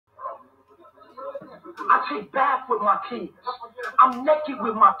I take bath with my kids. I'm naked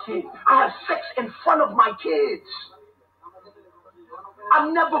with my kids. I have sex in front of my kids.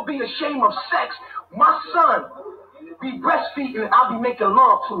 I'll never be ashamed of sex. My son be breastfeeding, I'll be making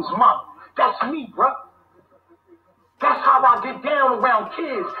love to his mom. That's me, bro. That's how I get down around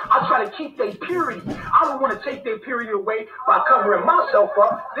kids. I try to keep their purity. I don't want to take their purity away by covering myself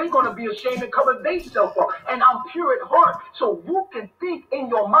up. They're going to be ashamed to cover themselves up. And I'm pure at heart. So you can think in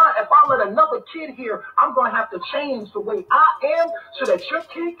your mind, if I let another kid here, I'm going to have to change the way I am so that your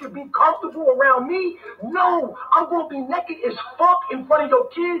kid can be comfortable around me. No, I'm going to be naked as fuck in front of your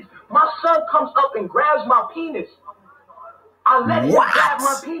kids. My son comes up and grabs my penis. I let him grab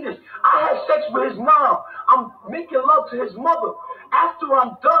my penis. I had sex with his mom. I'm making love to his mother. After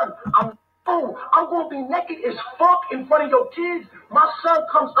I'm done, I'm going to be naked as fuck in front of your kids. My son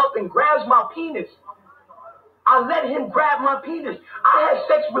comes up and grabs my penis. I let him grab my penis. I had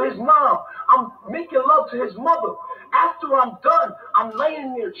sex with his mom. I'm making love to his mother. After I'm done, I'm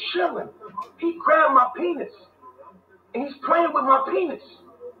laying there chilling. He grabbed my penis. And he's playing with my penis.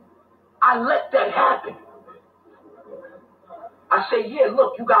 I let that happen. I say, yeah,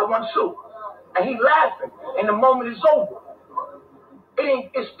 look, you got one too. And he laughing. And the moment is over.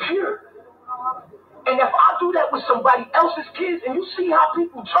 It's pure. And if I do that with somebody else's kids, and you see how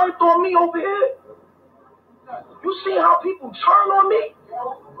people turned on me over here? You see how people turn on me?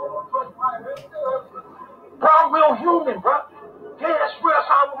 Bro, I'm real human, bro. Yeah, that's real. That's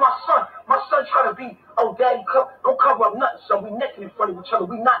how I'm with my son. My son try to be, oh, daddy, don't cover up nothing, son. We naked in front of each other.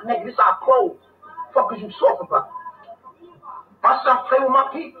 We not naked. This our clothes. Fuck is you talking about? My son play with my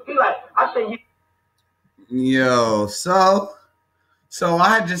feet. He like, I say, yo, so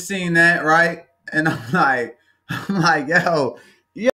I just seen that, right? And I'm like, yo,